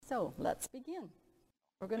So let's begin.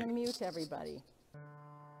 We're going to mute everybody.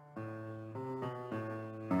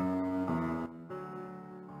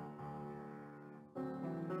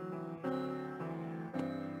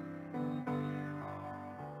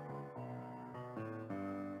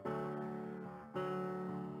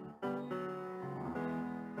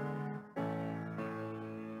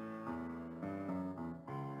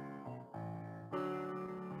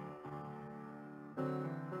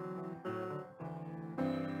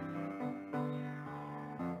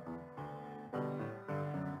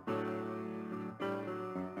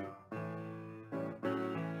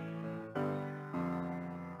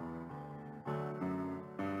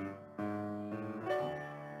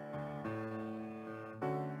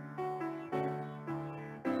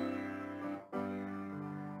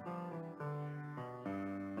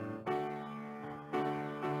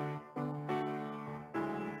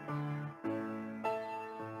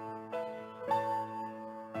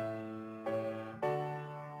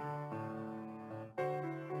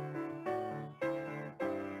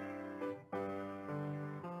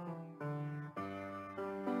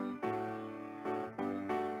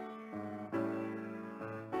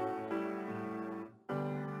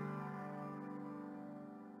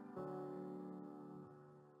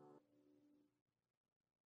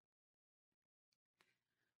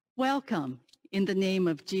 Welcome in the name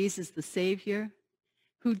of Jesus the Savior,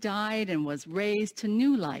 who died and was raised to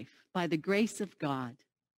new life by the grace of God.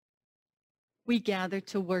 We gather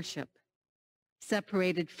to worship,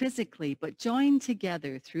 separated physically, but joined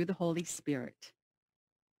together through the Holy Spirit.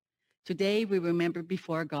 Today we remember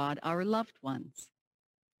before God our loved ones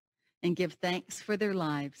and give thanks for their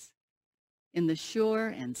lives in the sure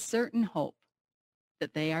and certain hope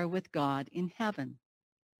that they are with God in heaven.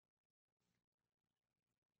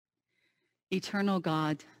 Eternal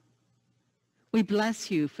God, we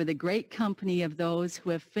bless you for the great company of those who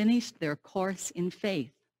have finished their course in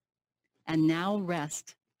faith and now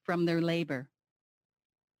rest from their labor.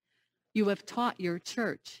 You have taught your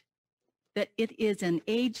church that it is an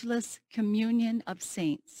ageless communion of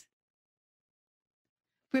saints.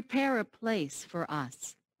 Prepare a place for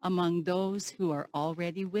us among those who are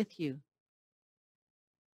already with you.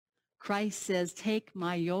 Christ says, "Take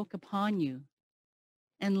my yoke upon you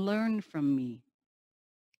and learn from me.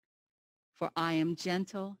 For I am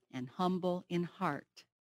gentle and humble in heart,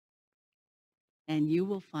 and you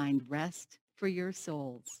will find rest for your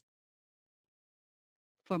souls.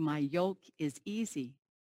 For my yoke is easy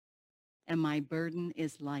and my burden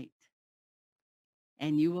is light,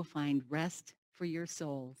 and you will find rest for your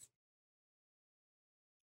souls."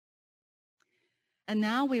 And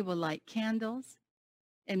now we will light candles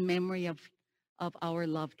in memory of our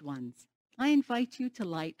loved ones. I invite you to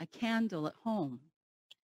light a candle at home.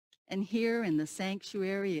 And here in the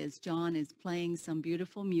sanctuary, as John is playing some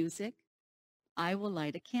beautiful music, I will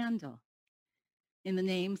light a candle in the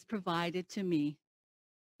names provided to me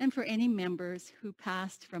and for any members who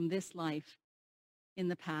passed from this life in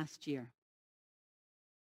the past year.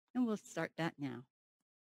 And we'll start that now.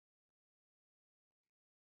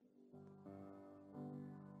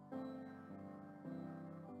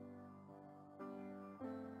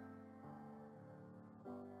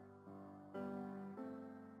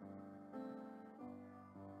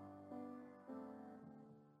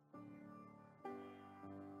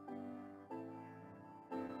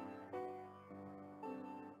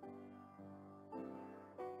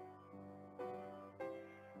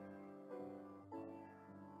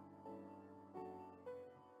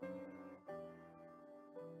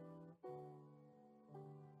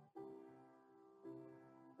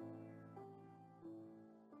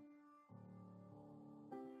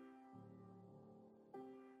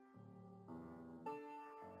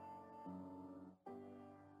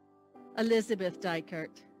 Elizabeth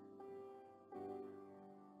Dykert,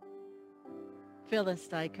 Phyllis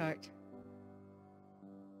Dykert,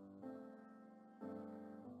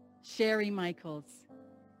 Sherry Michaels,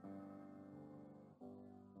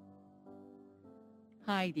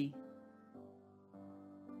 Heidi,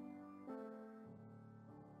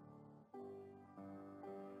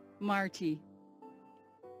 Marty,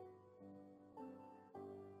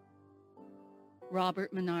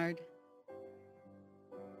 Robert Menard,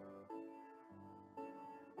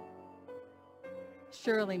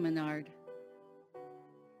 Shirley Menard,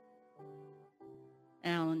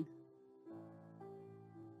 Alan,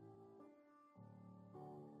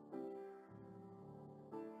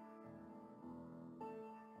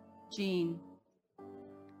 Jean,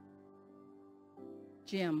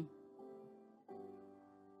 Jim,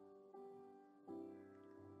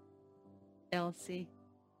 Elsie,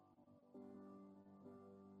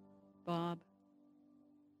 Bob,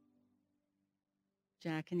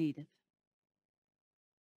 Jack and Edith.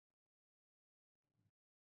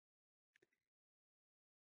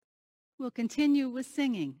 We'll continue with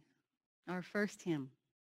singing our first hymn.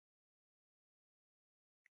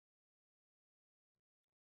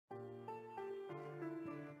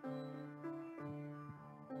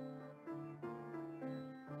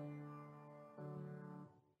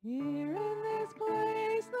 Here in this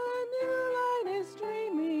place the new light is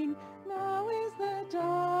streaming, now is the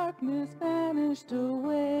darkness banished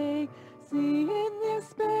away. See in this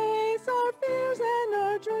space our fears and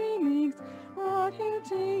our dreamings, brought here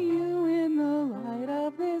to you in the light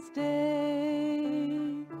of this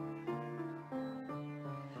day.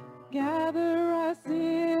 Gather us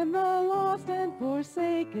in the lost and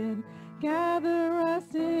forsaken, gather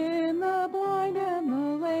us in the blind and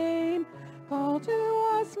the lame. Call to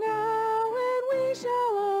us now and we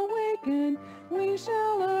shall awaken, we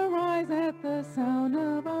shall arise at the sound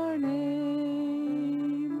of our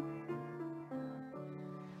name.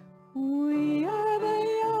 We are the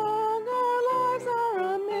young, our lives are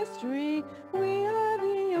a mystery, we are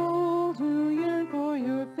the old who yearn for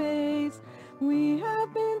your face. We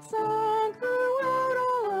have been sung throughout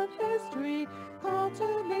all of history, called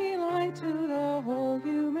to be light to the whole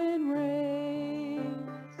human race.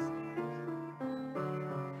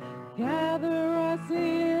 Gather us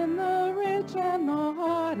in the rich and the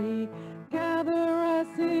haughty, gather us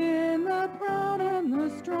in the proud and the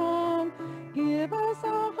strong. Give us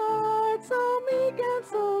a heart so meek and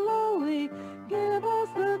so lowly, give us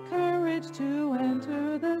the courage to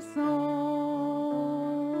enter the song.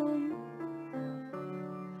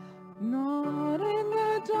 Not in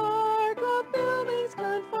the dark of buildings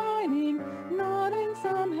confining, not in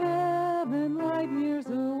some heaven light years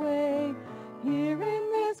away. Here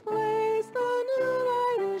in this place the new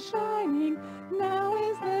light is shining, now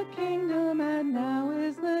is the kingdom and now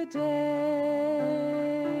is the day.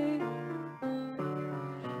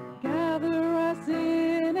 Gather us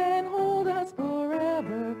in and hold us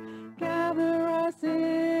forever, gather us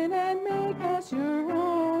in and make us your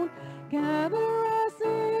own. Gather us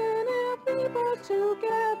in and keep us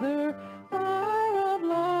together, fire of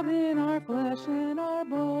love in our flesh and our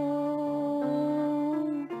bone.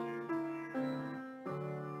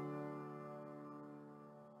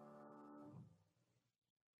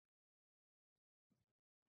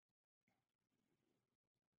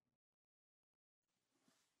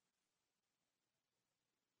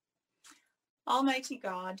 Almighty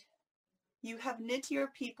God, you have knit your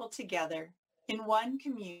people together in one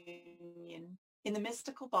communion in the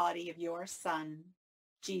mystical body of your Son,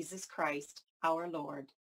 Jesus Christ, our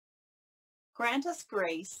Lord. Grant us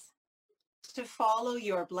grace to follow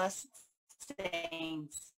your blessed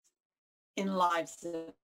saints in lives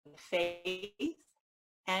of faith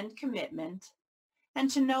and commitment, and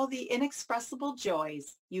to know the inexpressible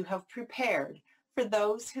joys you have prepared for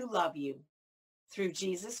those who love you, through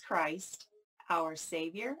Jesus Christ, our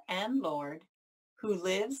Savior and Lord, who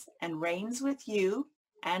lives and reigns with you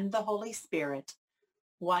and the Holy Spirit,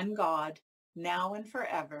 one God, now and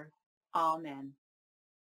forever. Amen.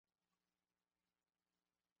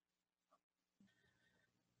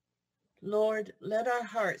 Lord, let our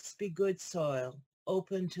hearts be good soil,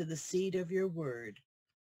 open to the seed of your word.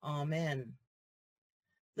 Amen.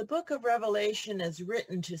 The book of Revelation is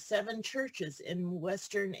written to 7 churches in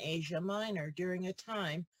Western Asia Minor during a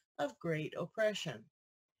time of great oppression.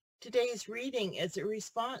 Today's reading is a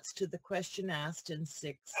response to the question asked in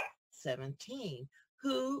 6:17,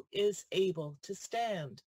 who is able to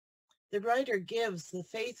stand? The writer gives the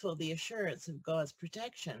faithful the assurance of God's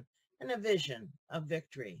protection and a vision of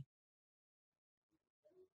victory.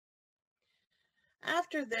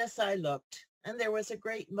 After this I looked, and there was a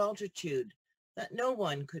great multitude that no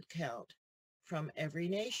one could count, from every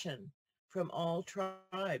nation, from all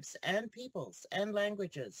tribes and peoples and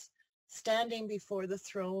languages, standing before the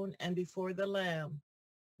throne and before the Lamb,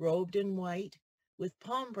 robed in white, with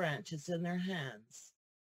palm branches in their hands.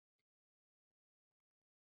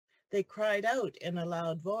 They cried out in a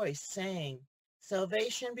loud voice, saying,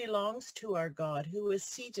 "Salvation belongs to our God who is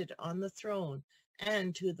seated on the throne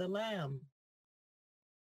and to the Lamb."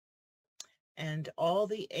 And all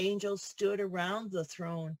the angels stood around the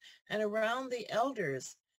throne and around the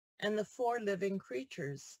elders and the 4 living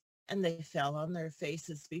creatures, and they fell on their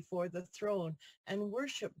faces before the throne and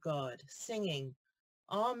worshiped God, singing,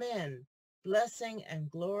 "Amen, blessing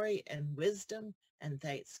and glory and wisdom and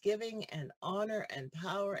thanksgiving and honor and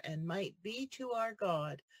power and might be to our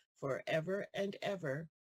God forever and ever.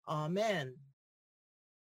 Amen."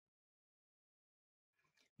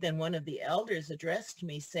 Then one of the elders addressed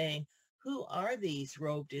me, saying, "Who are these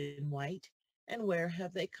robed in white, and where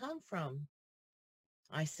have they come from?"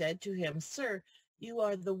 I said to him, Sir, you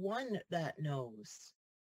are the one that knows.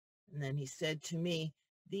 And then he said to me,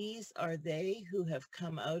 these are they who have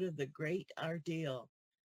come out of the great ordeal.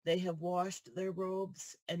 They have washed their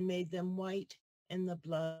robes and made them white in the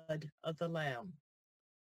blood of the Lamb.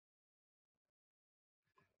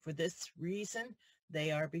 For this reason,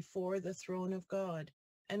 they are before the throne of God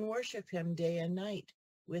and worship him day and night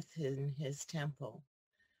within his temple.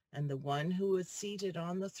 And the one who is seated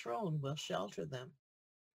on the throne will shelter them.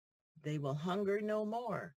 They will hunger no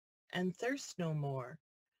more and thirst no more.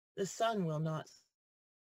 The sun will not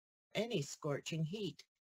any scorching heat.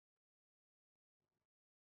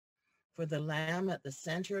 For the Lamb at the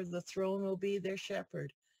center of the throne will be their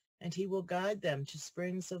shepherd, and he will guide them to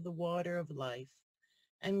springs of the water of life,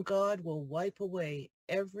 and God will wipe away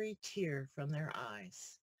every tear from their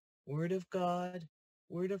eyes. Word of God,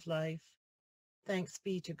 word of life. Thanks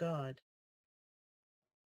be to God.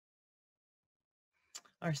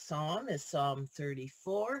 Our psalm is Psalm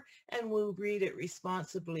 34, and we'll read it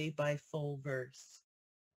responsibly by full verse.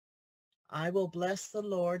 I will bless the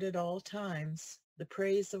Lord at all times. The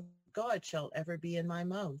praise of God shall ever be in my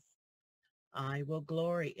mouth. I will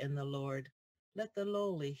glory in the Lord. Let the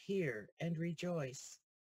lowly hear and rejoice.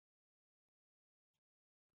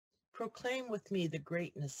 Proclaim with me the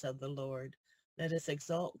greatness of the Lord. Let us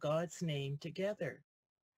exalt God's name together.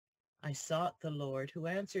 I sought the Lord who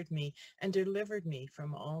answered me and delivered me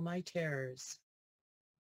from all my terrors.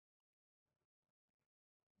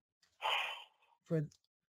 For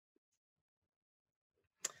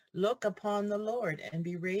look upon the Lord and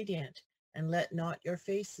be radiant, and let not your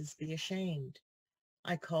faces be ashamed.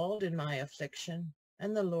 I called in my affliction,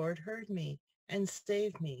 and the Lord heard me and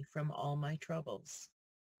saved me from all my troubles.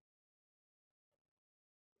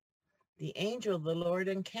 The angel of the Lord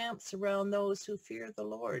encamps around those who fear the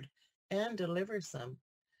Lord and delivers them.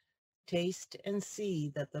 Taste and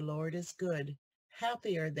see that the Lord is good.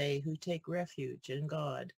 Happy are they who take refuge in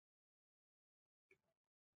God.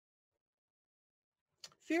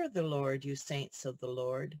 Fear the Lord, you saints of the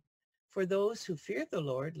Lord, for those who fear the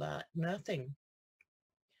Lord lack nothing.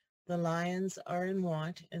 The lions are in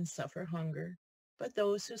want and suffer hunger, but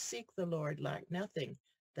those who seek the Lord lack nothing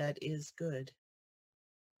that is good.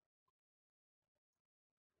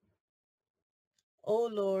 O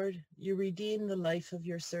Lord, you redeem the life of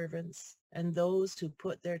your servants, and those who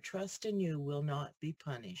put their trust in you will not be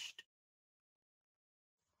punished.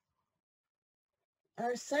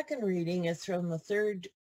 Our second reading is from the third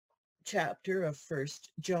chapter of 1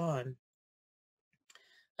 John.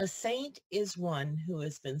 A saint is one who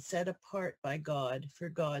has been set apart by God for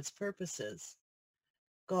God's purposes.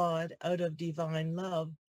 God, out of divine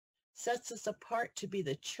love, sets us apart to be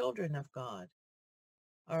the children of God.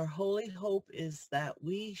 Our holy hope is that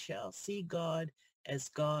we shall see God as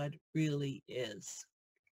God really is.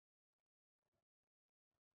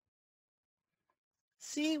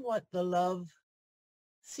 See what love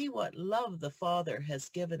the Father has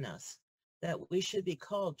given us, that we should be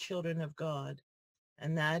called children of God,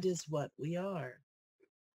 and that is what we are.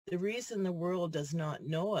 The reason the world does not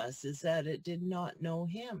know us is that it did not know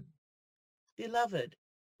him. Beloved,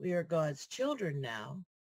 we are God's children now.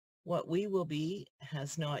 What we will be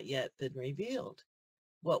has not yet been revealed.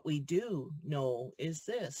 What we do know is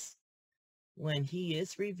this: when he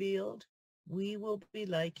is revealed, we will be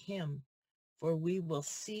like him, for we will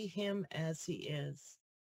see him as he is.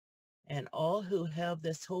 And all who have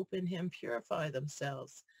this hope in him purify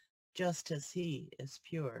themselves, just as he is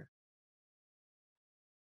pure.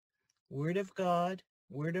 Word of God,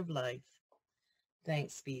 word of life.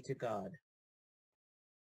 Thanks be to God.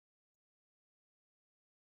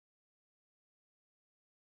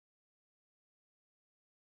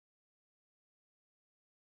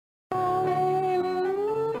 Hallelujah,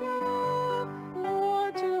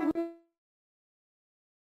 Lord, to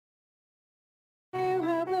you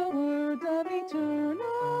have the words of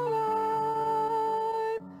eternal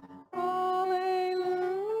life.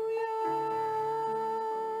 Hallelujah.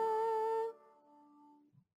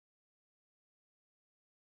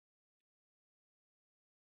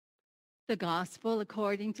 The Gospel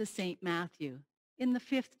according to St. Matthew in the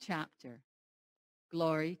 5th chapter.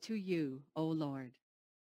 Glory to you, O Lord.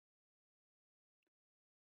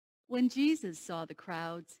 When Jesus saw the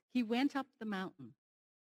crowds, he went up the mountain.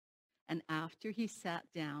 And after he sat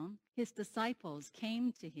down, his disciples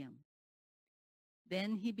came to him.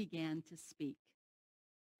 Then he began to speak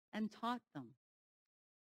and taught them,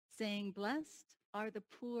 saying, Blessed are the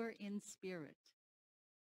poor in spirit,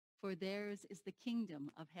 for theirs is the kingdom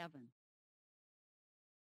of heaven.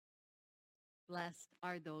 Blessed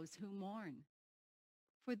are those who mourn,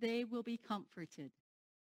 for they will be comforted.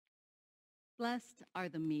 Blessed are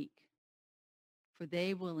the meek, for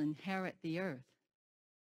they will inherit the earth.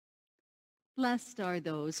 Blessed are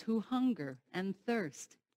those who hunger and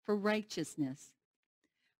thirst for righteousness,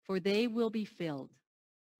 for they will be filled.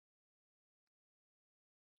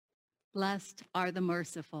 Blessed are the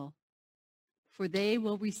merciful, for they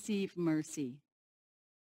will receive mercy.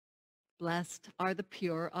 Blessed are the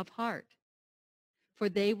pure of heart, for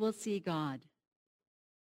they will see God.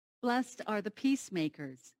 Blessed are the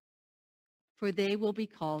peacemakers, for they will be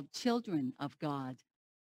called children of God.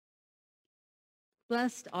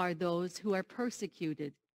 Blessed are those who are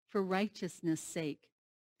persecuted for righteousness' sake,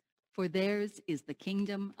 for theirs is the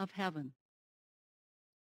kingdom of heaven.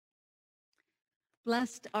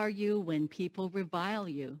 Blessed are you when people revile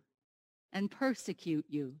you and persecute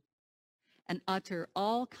you and utter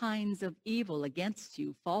all kinds of evil against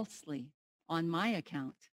you falsely on my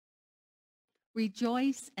account.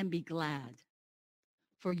 Rejoice and be glad,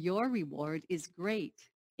 for your reward is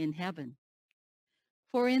great in heaven.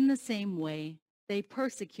 For in the same way they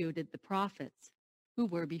persecuted the prophets who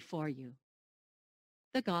were before you.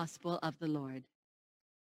 The gospel of the Lord.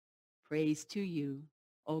 Praise to you,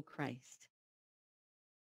 O Christ.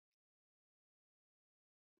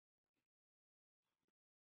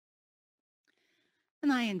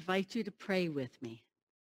 And I invite you to pray with me.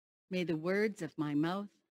 May the words of my mouth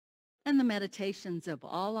and the meditations of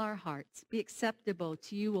all our hearts be acceptable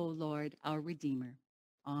to you, O Lord, our Redeemer.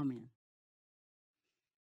 Amen.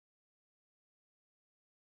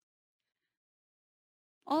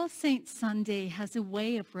 All Saints Sunday has a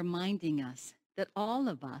way of reminding us that all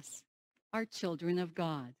of us are children of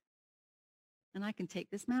God. And I can take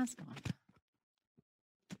this mask off.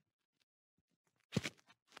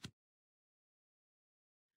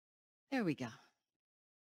 There we go.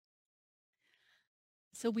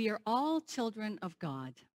 So we are all children of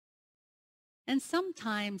God. And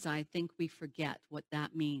sometimes I think we forget what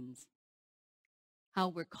that means. How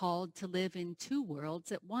we're called to live in two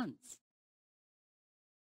worlds at once.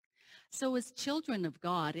 So as children of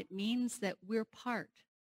God, it means that we're part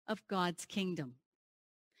of God's kingdom,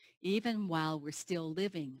 even while we're still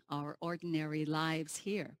living our ordinary lives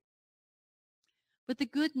here. But the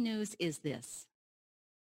good news is this: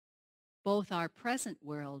 both our present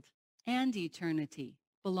world and eternity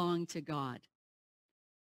belong to God.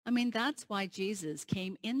 I mean, that's why Jesus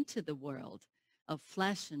came into the world of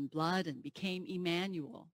flesh and blood and became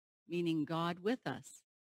Emmanuel, meaning God with us,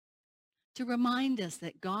 to remind us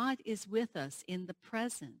that God is with us in the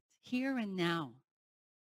present, here and now.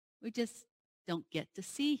 We just don't get to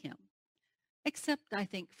see him, except I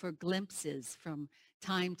think for glimpses from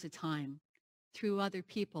time to time, through other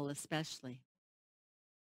people especially.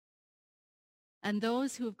 And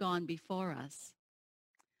those who have gone before us,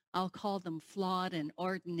 I'll call them flawed and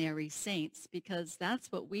ordinary saints because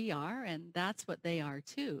that's what we are and that's what they are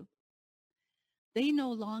too. They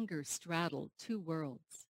no longer straddle two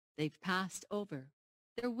worlds. They've passed over.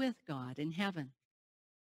 They're with God in heaven.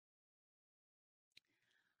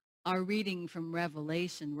 Our reading from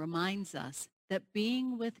Revelation reminds us that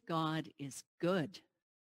being with God is good.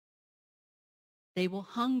 They will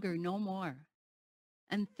hunger no more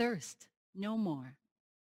and thirst no more.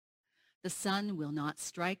 The sun will not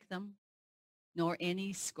strike them, nor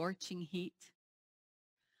any scorching heat.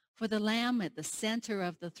 For the Lamb at the center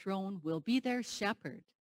of the throne will be their shepherd,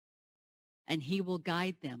 and he will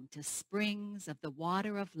guide them to springs of the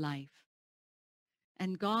water of life.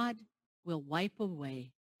 And God will wipe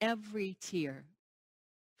away every tear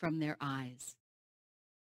from their eyes.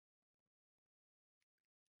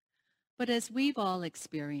 But as we've all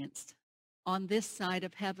experienced, on this side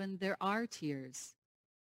of heaven there are tears.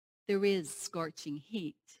 There is scorching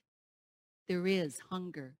heat. There is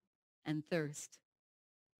hunger and thirst.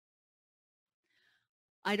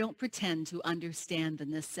 I don't pretend to understand the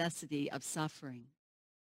necessity of suffering,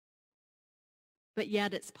 but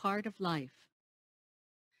yet it's part of life.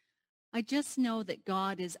 I just know that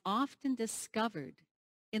God is often discovered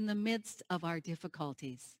in the midst of our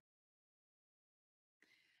difficulties.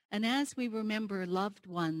 And as we remember loved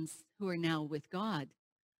ones who are now with God,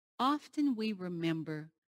 often we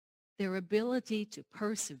remember their ability to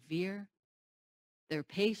persevere, their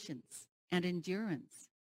patience and endurance,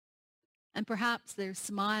 and perhaps their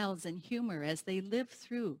smiles and humor as they live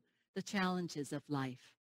through the challenges of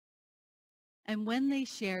life. And when they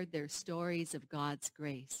shared their stories of God's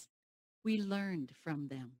grace, we learned from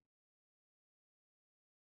them.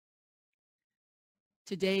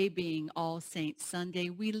 Today being All Saints Sunday,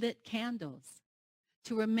 we lit candles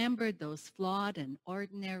to remember those flawed and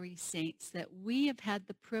ordinary saints that we have had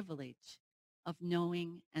the privilege of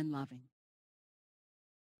knowing and loving.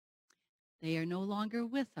 They are no longer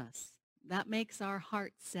with us, that makes our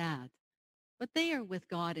hearts sad. But they are with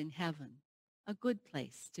God in heaven, a good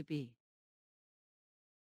place to be.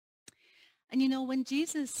 And you know, when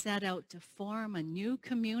Jesus set out to form a new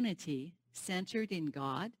community centered in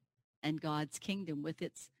God and God's kingdom with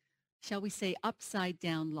its, shall we say, upside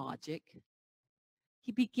down logic,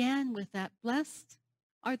 he began with that blessed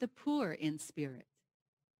are the poor in spirit,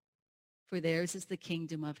 for theirs is the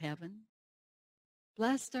kingdom of heaven.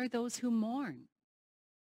 Blessed are those who mourn,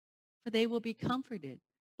 for they will be comforted.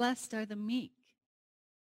 Blessed are the meek.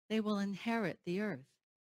 They will inherit the earth.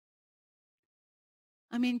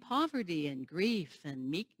 I mean, poverty and grief and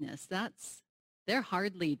meekness, they're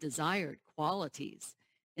hardly desired qualities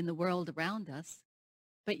in the world around us.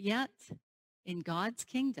 But yet, in God's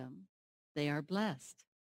kingdom, they are blessed.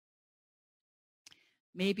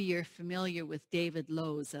 Maybe you're familiar with David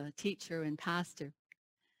Lowes, a teacher and pastor.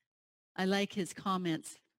 I like his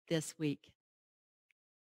comments this week.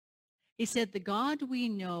 He said, the God we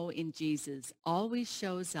know in Jesus always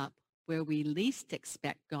shows up where we least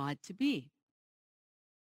expect God to be.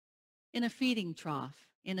 In a feeding trough,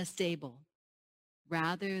 in a stable,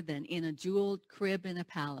 rather than in a jeweled crib in a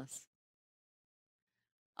palace.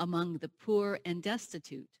 Among the poor and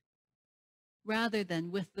destitute, rather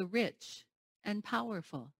than with the rich and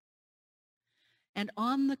powerful. And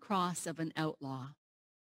on the cross of an outlaw,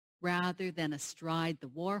 rather than astride the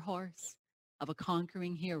war horse of a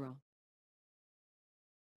conquering hero.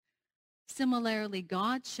 Similarly,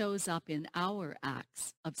 God shows up in our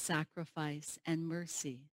acts of sacrifice and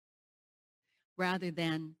mercy, rather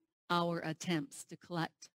than our attempts to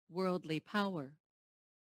collect worldly power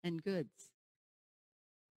and goods.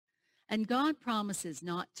 And God promises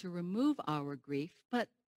not to remove our grief, but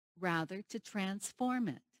rather to transform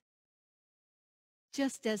it.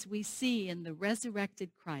 Just as we see in the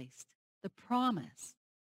resurrected Christ, the promise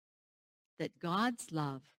that God's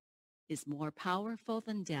love is more powerful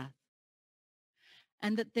than death,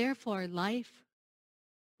 and that therefore life,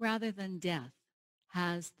 rather than death,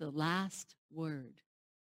 has the last word.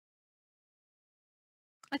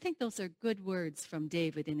 I think those are good words from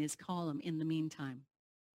David in his column, In the Meantime.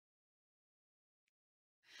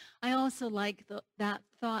 I also like that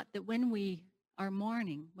thought that when we are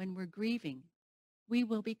mourning, when we're grieving, we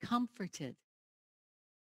will be comforted.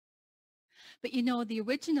 But you know, the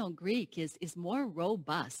original Greek is more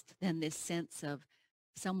robust than this sense of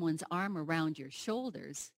someone's arm around your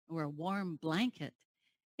shoulders or a warm blanket.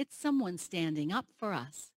 It's someone standing up for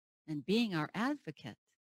us and being our advocate.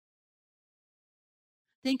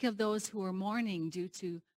 Think of those who are mourning due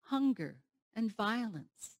to hunger and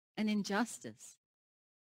violence and injustice.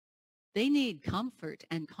 They need comfort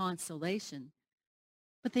and consolation,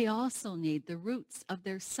 but they also need the roots of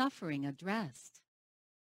their suffering addressed.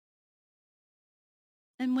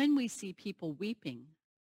 And when we see people weeping,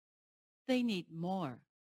 they need more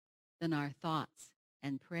than our thoughts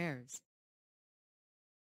and prayers.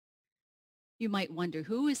 You might wonder,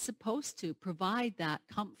 who is supposed to provide that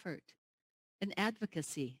comfort and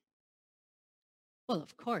advocacy? Well,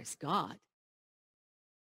 of course, God.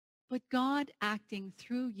 But God acting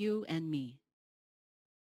through you and me.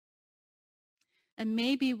 And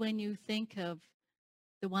maybe when you think of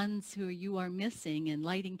the ones who you are missing and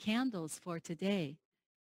lighting candles for today,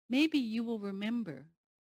 maybe you will remember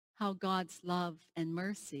how God's love and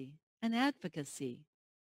mercy and advocacy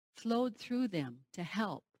flowed through them to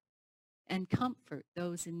help and comfort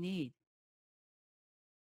those in need.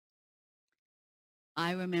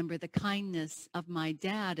 I remember the kindness of my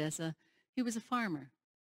dad he was a farmer.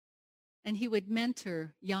 And he would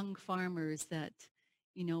mentor young farmers that,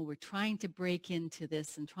 were trying to break into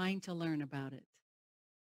this and trying to learn about it.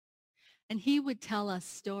 And he would tell us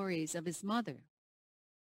stories of his mother.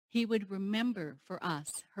 He would remember for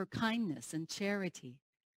us her kindness and charity,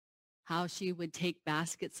 how she would take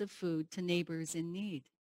baskets of food to neighbors in need.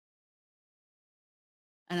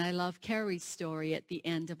 And I love Carrie's story at the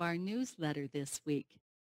end of our newsletter this week,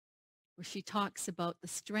 where she talks about the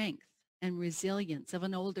strength and resilience of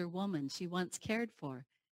an older woman she once cared for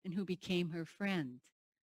and who became her friend.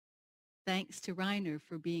 Thanks to Reiner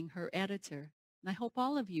for being her editor. And I hope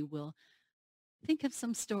all of you will think of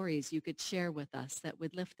some stories you could share with us that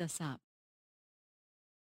would lift us up.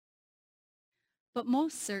 But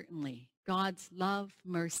most certainly, God's love,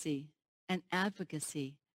 mercy, and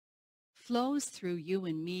advocacy flows through you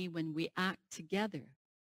and me when we act together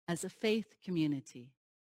as a faith community.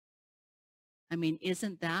 I mean,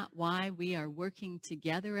 isn't that why we are working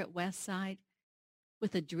together at Westside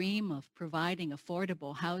with a dream of providing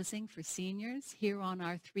affordable housing for seniors here on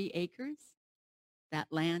our 3 acres? That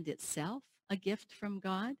land itself, a gift from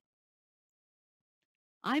God?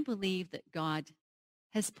 I believe that God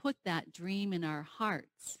has put that dream in our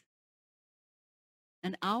hearts.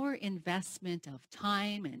 And our investment of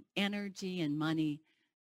time and energy and money,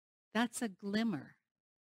 that's a glimmer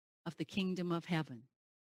of the kingdom of heaven.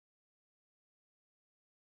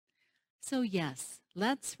 So yes,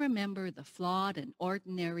 let's remember the flawed and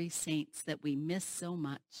ordinary saints that we miss so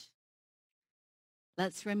much.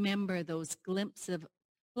 Let's remember those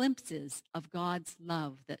glimpses of God's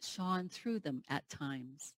love that shone through them at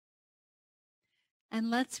times. And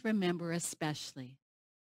let's remember especially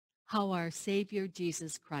how our Savior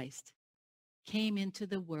Jesus Christ came into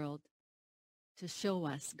the world to show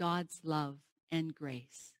us God's love and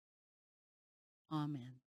grace.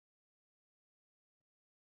 Amen.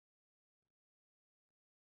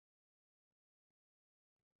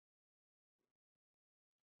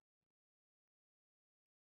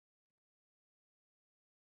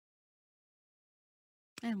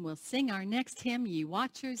 And we'll sing our next hymn, Ye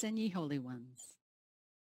Watchers and Ye Holy Ones.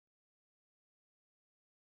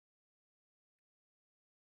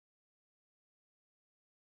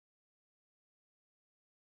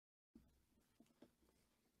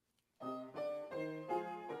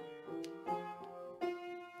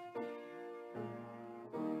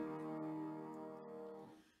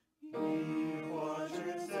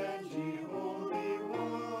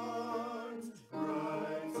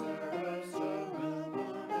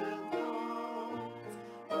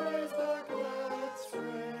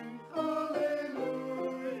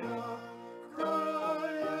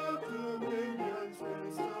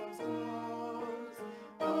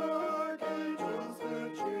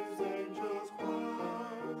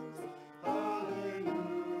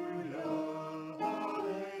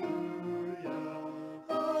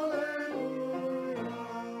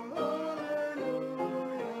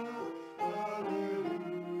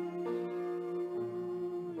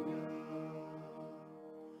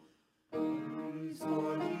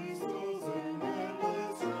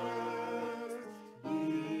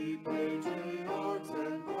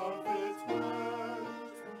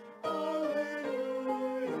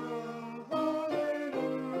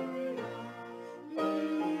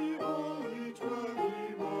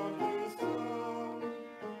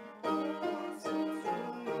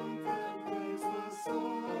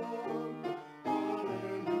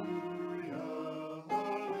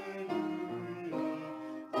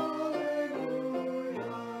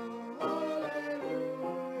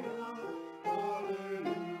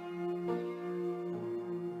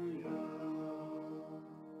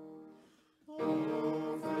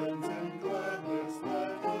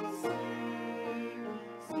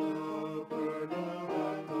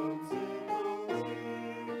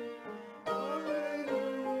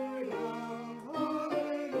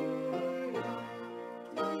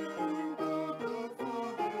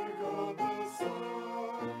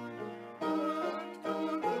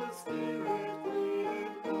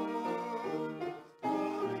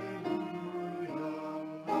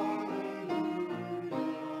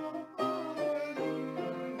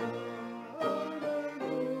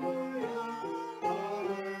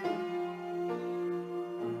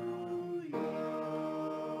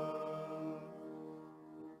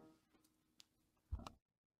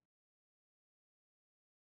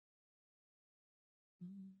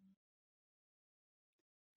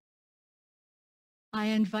 I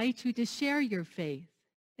invite you to share your faith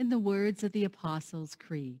in the words of the Apostles'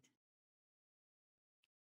 Creed.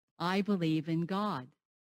 I believe in God,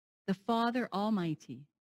 the Father Almighty,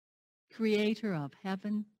 creator of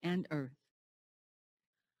heaven and earth.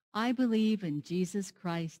 I believe in Jesus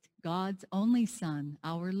Christ, God's only Son,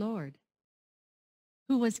 our Lord,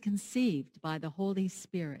 who was conceived by the Holy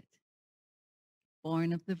Spirit,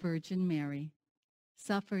 born of the Virgin Mary,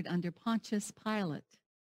 suffered under Pontius Pilate,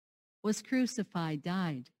 was crucified,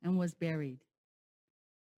 died, and was buried.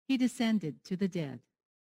 He descended to the dead.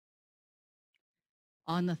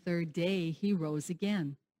 On the third day, he rose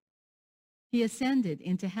again. He ascended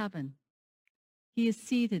into heaven. He is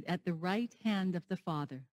seated at the right hand of the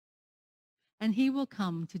Father, and he will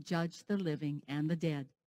come to judge the living and the dead.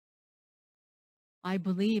 I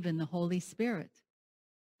believe in the Holy Spirit,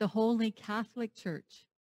 the Holy Catholic Church,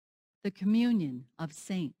 the communion of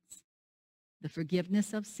saints, the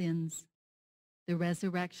forgiveness of sins, the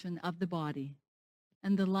resurrection of the body,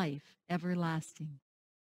 and the life everlasting.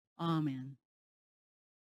 Amen.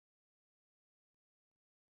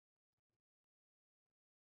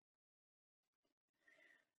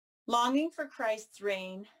 Longing for Christ's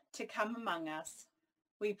reign to come among us,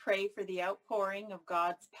 we pray for the outpouring of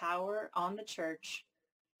God's power on the church,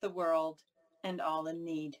 the world, and all in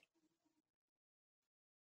need.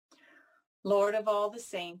 Lord of all the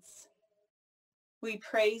saints, We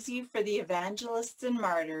praise you for the evangelists and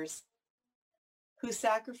martyrs who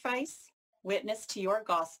sacrifice witness to your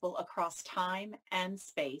gospel across time and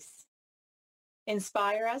space.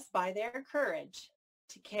 Inspire us by their courage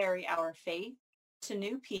to carry our faith to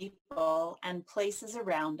new people and places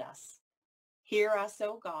around us. Hear us,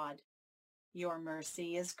 O God. Your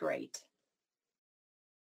mercy is great.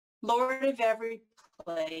 Lord of every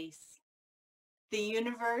place, the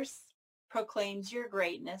universe proclaims your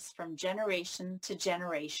greatness from generation to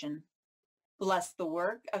generation. Bless the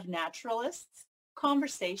work of naturalists,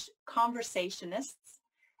 conversationists,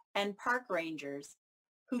 and park rangers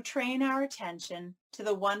who train our attention to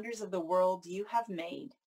the wonders of the world you have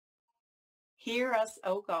made. Hear us,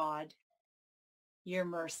 O God. Your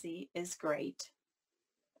mercy is great.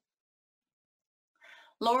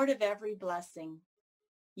 Lord of every blessing,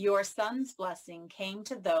 your Son's blessing came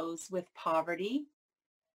to those with poverty,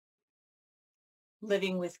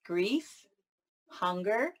 living with grief,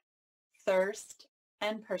 hunger, thirst,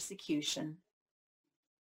 and persecution.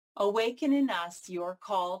 Awaken in us your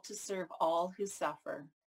call to serve all who suffer.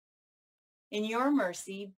 In your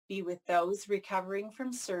mercy, be with those recovering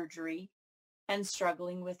from surgery and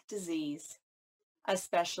struggling with disease,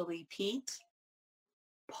 especially Pete,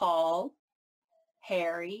 Paul,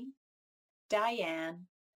 Harry, Diane,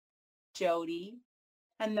 Jody,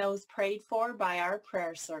 and those prayed for by our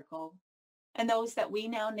prayer circle, and those that we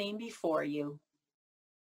now name before you.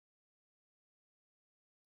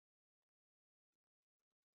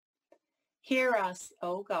 Hear us,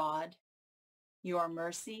 O God. Your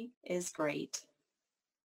mercy is great.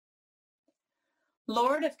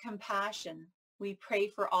 Lord of compassion, we pray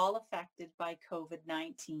for all affected by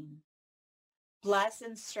COVID-19. Bless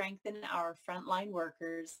and strengthen our frontline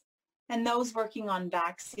workers and those working on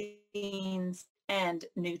vaccines and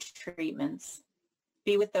new treatments.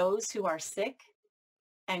 Be with those who are sick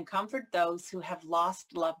and comfort those who have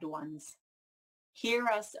lost loved ones. Hear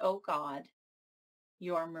us, O God.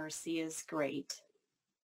 Your mercy is great.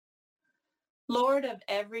 Lord of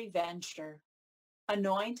every venture,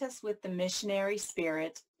 anoint us with the missionary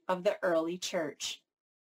spirit of the early church.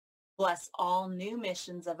 Bless all new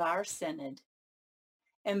missions of our synod.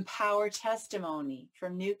 Empower testimony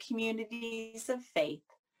from new communities of faith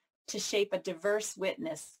to shape a diverse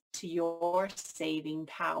witness to your saving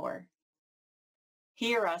power.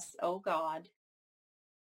 Hear us, O God.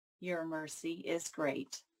 Your mercy is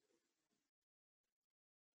great.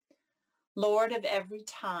 Lord of every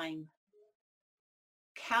time,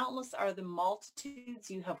 countless are the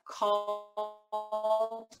multitudes you have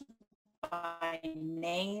called by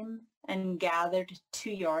name and gathered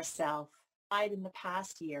to yourself in the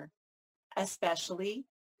past year, especially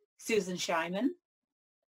Susan Scheiman.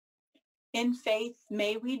 In faith,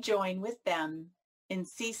 may we join with them in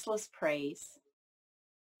ceaseless praise.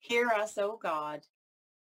 Hear us, O God.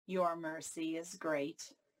 Your mercy is great.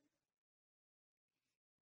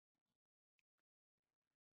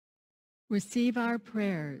 Receive our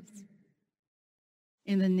prayers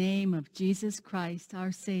in the name of Jesus Christ,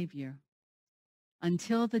 our Savior,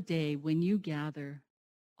 until the day when you gather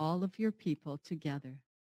all of your people together.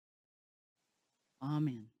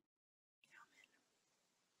 Amen.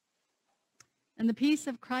 And the peace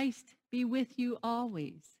of Christ be with you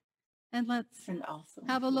always. And let's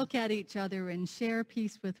have a look at each other and share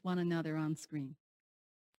peace with one another on screen.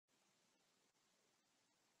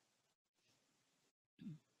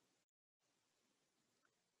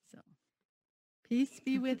 So, peace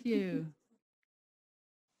be with you.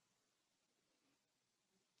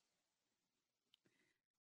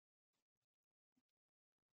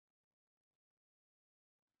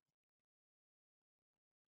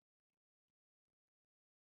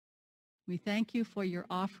 We thank you for your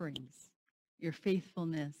offerings, your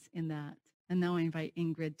faithfulness in that. And now I invite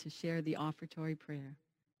Ingrid to share the offertory prayer.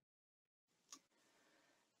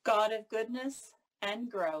 God of goodness and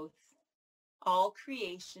growth, all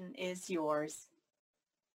creation is yours,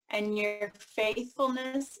 and your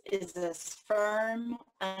faithfulness is as firm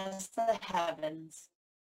as the heavens.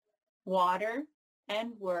 Water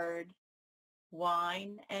and word,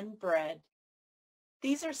 wine and bread,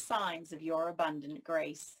 these are signs of your abundant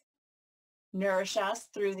grace. Nourish us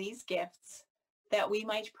through these gifts, that we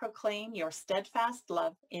might proclaim your steadfast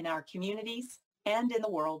love in our communities and in the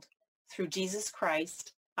world, through Jesus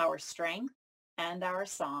Christ, our strength and our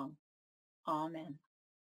song. Amen.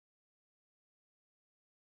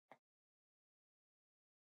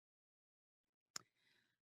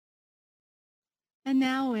 And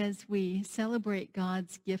now as we celebrate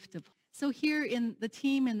God's gift of, so here in the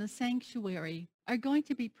team in the sanctuary are going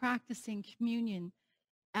to be practicing communion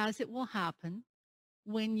as it will happen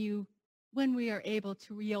when we are able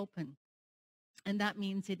to reopen. And that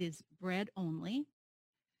means it is bread only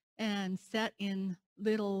and set in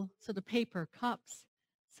little sort of paper cups,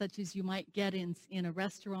 such as you might get in a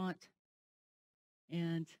restaurant.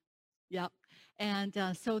 And yep. And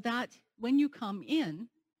so that when you come in,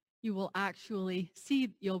 you will actually see,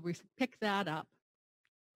 you'll pick that up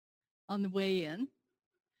on the way in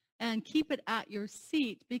and keep it at your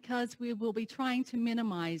seat because we will be trying to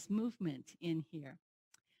minimize movement in here.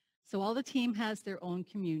 So all the team has their own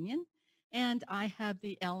communion, and I have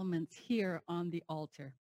the elements here on the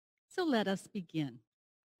altar. So let us begin.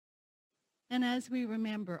 And as we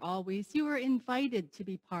remember always, you are invited to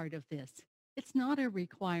be part of this. It's not a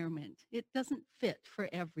requirement. It doesn't fit for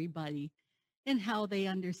everybody in how they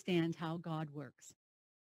understand how God works.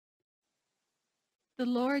 The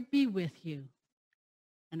Lord be with you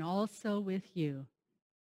and also with you.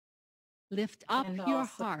 Lift up And your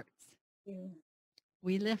also hearts. you.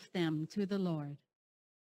 We lift them to the Lord.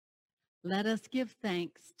 Let us give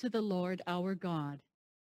thanks to the Lord our God.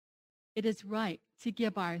 It is right to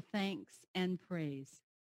give our thanks and praise.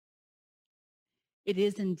 It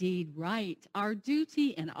is indeed right, our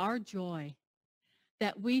duty and our joy,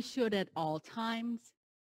 that we should at all times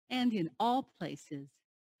and in all places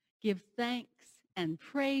give thanks and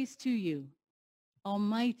praise to you,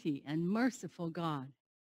 Almighty and merciful God,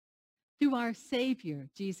 through our Savior,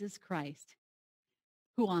 Jesus Christ,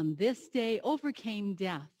 who on this day overcame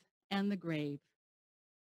death and the grave,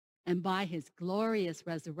 and by his glorious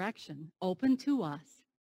resurrection opened to us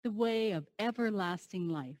the way of everlasting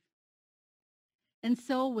life. And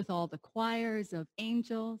so with all the choirs of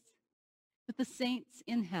angels, with the saints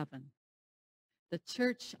in heaven, the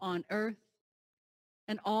church on earth,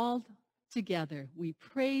 and all together we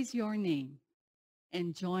praise your name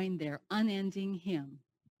and join their unending hymn.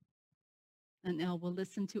 And now we'll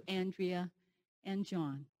listen to Andrea and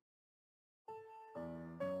John.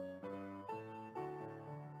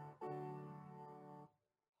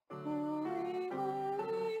 Holy,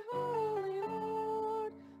 holy, holy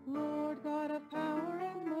Lord, Lord God of power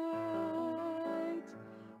and might.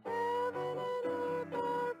 Heaven and earth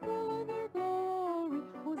are full of your glory.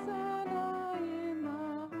 Hosanna in the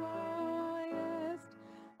highest.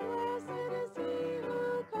 Blessed is he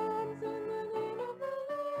who comes in the name of the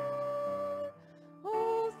Lord.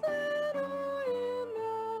 Hosanna in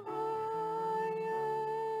the highest.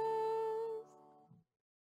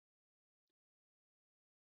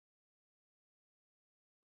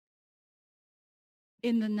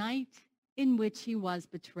 In the night in which he was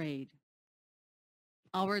betrayed,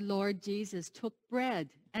 our Lord Jesus took bread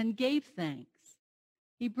and gave thanks.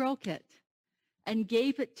 He broke it and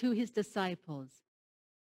gave it to his disciples,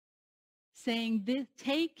 saying,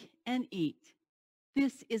 "Take and eat.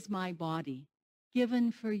 This is my body,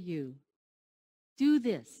 given for you. Do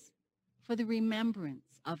this for the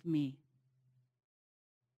remembrance of me."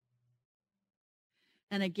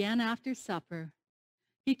 And again after supper,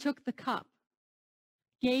 he took the cup,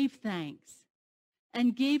 gave thanks,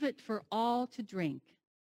 and gave it for all to drink,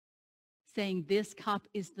 saying, "This cup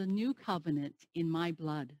is the new covenant in my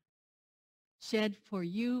blood, shed for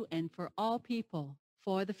you and for all people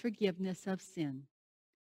for the forgiveness of sin.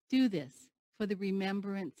 Do this for the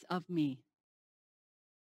remembrance of me."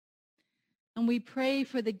 And we pray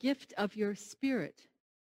for the gift of your Spirit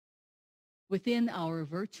within our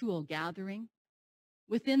virtual gathering,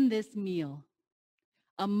 within this meal,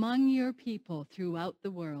 among your people throughout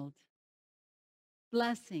the world.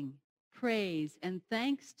 Blessing, praise, and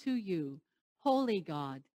thanks to you, holy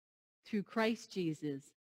God, through Christ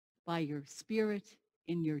Jesus, by your Spirit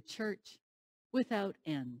in your church without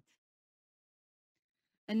end.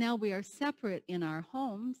 And now we are separate in our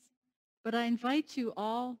homes, but I invite you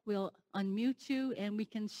all, we'll unmute you, and we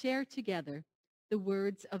can share together the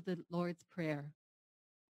words of the Lord's Prayer.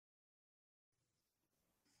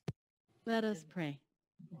 Let us pray.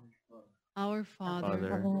 Our Father,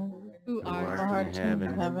 Father, who who art art in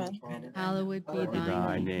in heaven, hallowed be be thy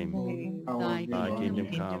thy name. name. Thy Thy kingdom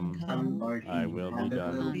kingdom come, come, thy will be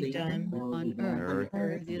done be done on on earth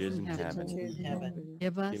earth as it is in as heaven. in heaven.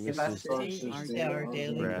 Give us Give us this this day Our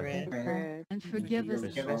daily bread, bread, and forgive us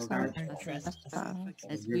Forgive our us our trespasses trespasses,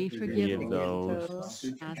 as we forgive forgive those those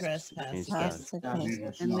who trespasses. trespass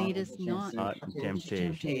And lead us not not in into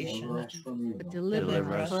temptation, temptation, but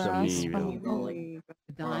deliver us deliver us from evil.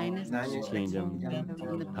 For thine is The kingdom, and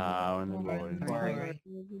the the power, and the glory, glory,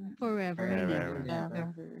 forever and forever.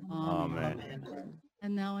 ever. Amen. Amen.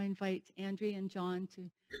 And now I invite Andrea and John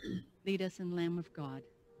to lead us in Lamb of God.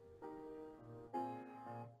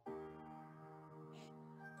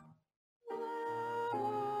 Lamb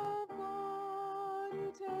of God,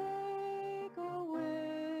 you take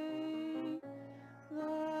away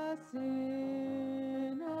the sin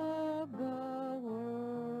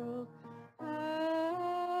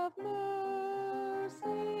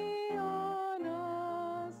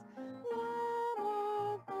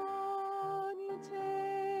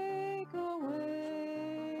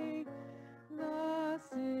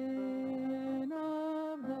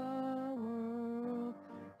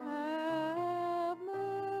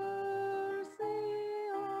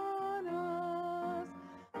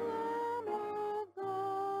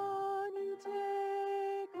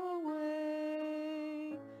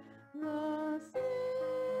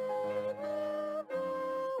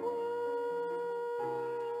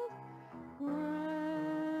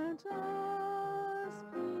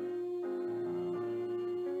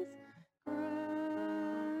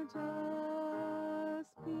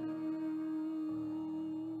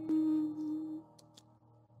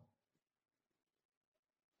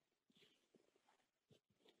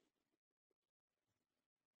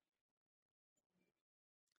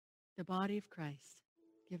the body of Christ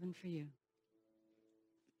given for you.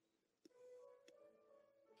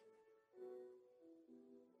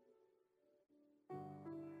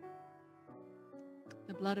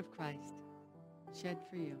 The blood of Christ shed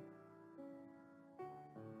for you.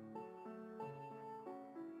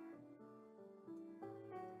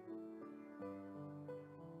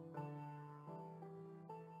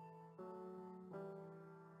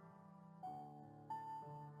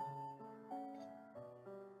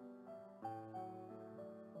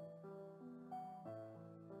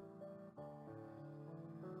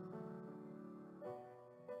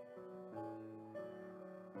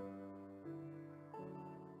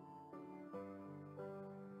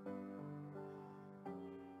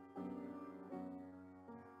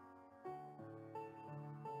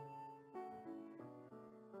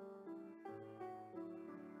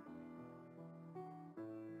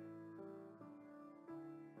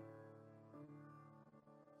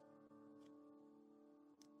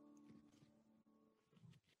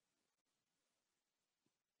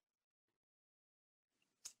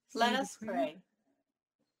 Let Say the us prayer. pray.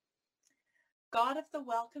 God of the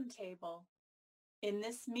welcome table, in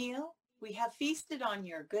this meal we have feasted on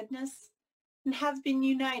your goodness and have been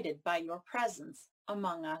united by your presence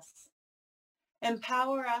among us.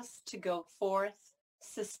 Empower us to go forth,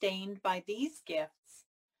 sustained by these gifts,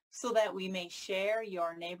 so that we may share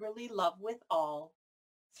your neighborly love with all,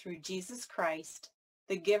 through Jesus Christ,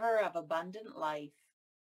 the giver of abundant life.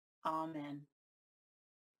 Amen.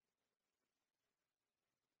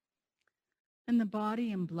 And the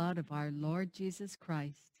body and blood of our Lord Jesus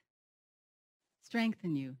Christ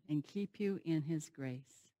strengthen you and keep you in his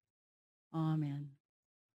grace. Amen.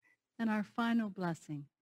 And our final blessing.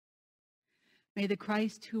 May the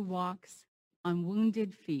Christ who walks on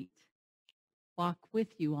wounded feet walk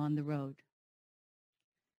with you on the road.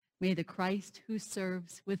 May the Christ who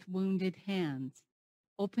serves with wounded hands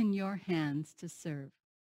open your hands to serve.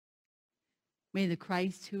 May the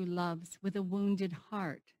Christ who loves with a wounded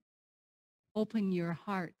heart open your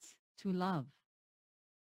hearts to love.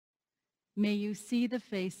 May you see the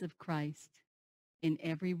face of Christ in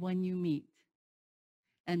everyone you meet,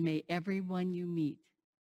 and may everyone you meet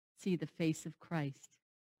see the face of Christ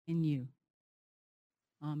in you.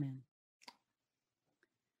 Amen.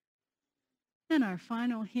 And our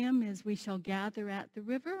final hymn is We Shall Gather at the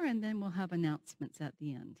River, and then we'll have announcements at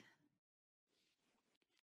the end.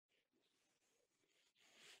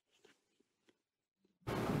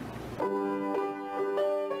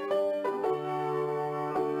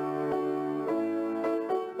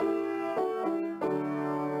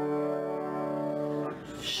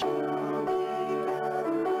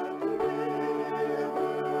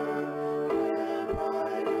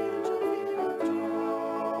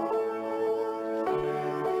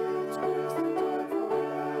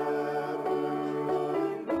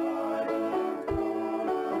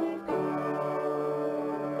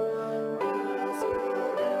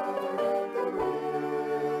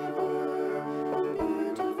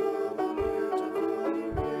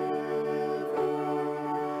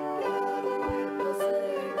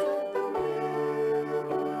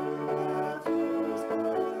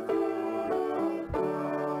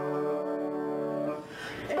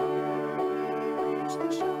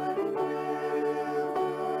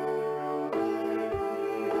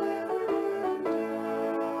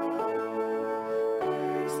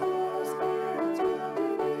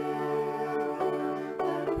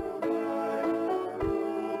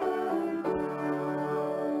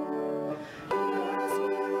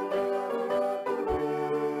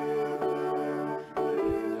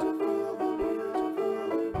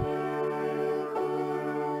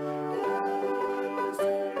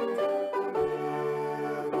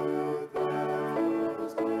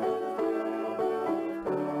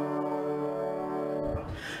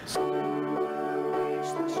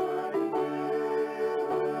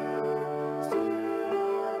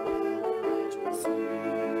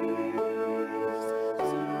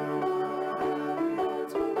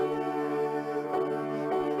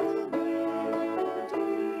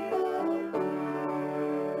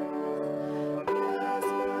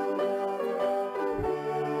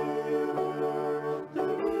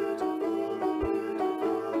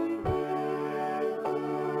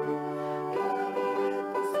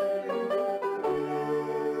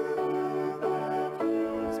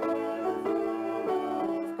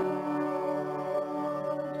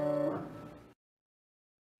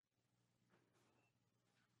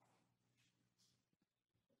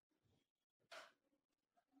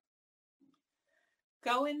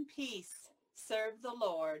 Go in peace, serve the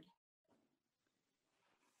Lord.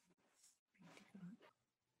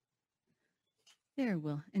 There,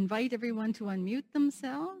 we'll invite everyone to unmute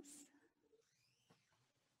themselves.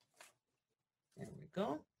 There we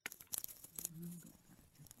go.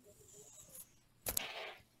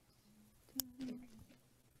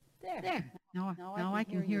 There. Now I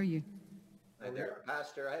can hear you. Hi there,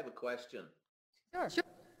 Pastor. I have a question. Sure.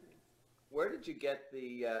 Where did you get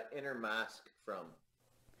the inner mask from?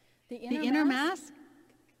 The inner mask?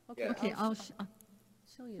 Yeah. Okay, I'll show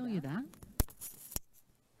you that.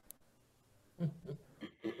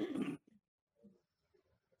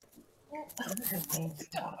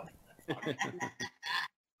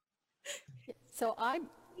 So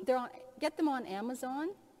get them on Amazon,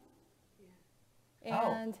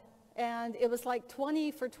 and it was like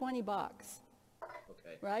 20 for $20,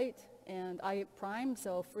 Okay. right? And I Prime,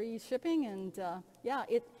 so free shipping, and yeah,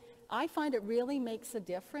 I find it really makes a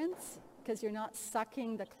difference because you're not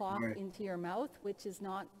sucking the cloth into your mouth, which is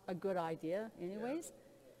not a good idea, anyways.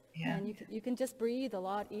 Yeah. And you can just breathe a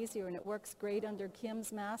lot easier, and it works great under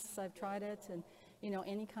Kim's masks. I've tried it, and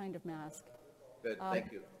any kind of mask. Good.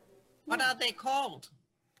 Thank you. What are they called?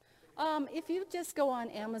 If you just go on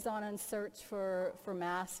Amazon and search for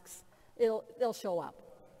masks, they'll show up.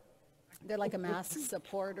 They're like a mask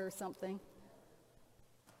support or something.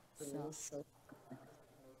 So.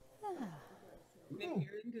 If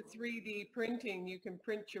you're into 3D printing, you can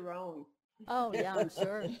print your own. Oh yeah, I'm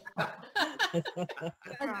sure.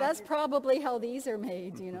 That's probably how these are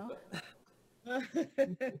made, Thanks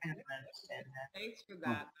for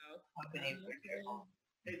that, though.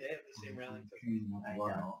 Hey, they have the same railing.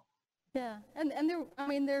 Yeah,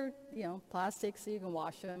 and they're plastic, so you can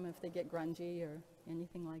wash them if they get grungy or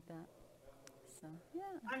anything like that. So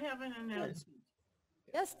yeah. I have an announcement.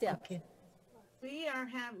 Yes, Deb. Okay. We are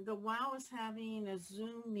the WOW is having a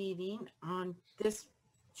Zoom meeting on this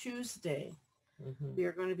Tuesday. Mhm. We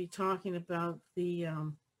are going to be talking about the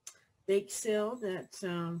bake sale that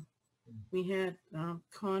we had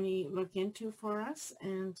Connie look into for us.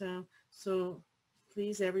 And so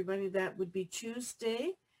please, everybody, that would be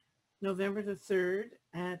Tuesday, November the 3rd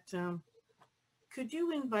at, could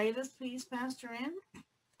you invite us, please, Pastor Ann?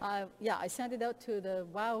 Yeah, I sent it out to the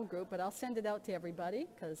WOW group, but I'll send it out to everybody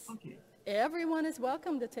because Okay. everyone is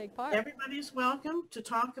welcome to take part. Everybody's welcome to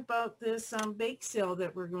talk about this bake sale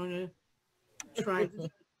that we're going to try.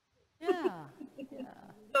 Yeah.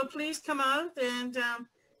 So please come out and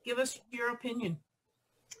give us your opinion.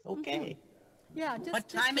 Okay. Yeah. Just, What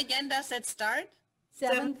time again does it start?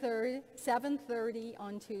 7:30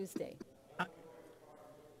 on Tuesday.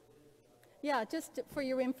 Yeah, just for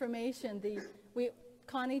your information,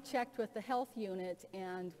 Connie checked with the health unit,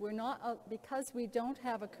 and we're not because we don't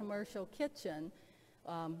have a commercial kitchen.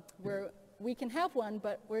 We can have one,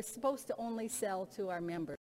 but we're supposed to only sell to our members.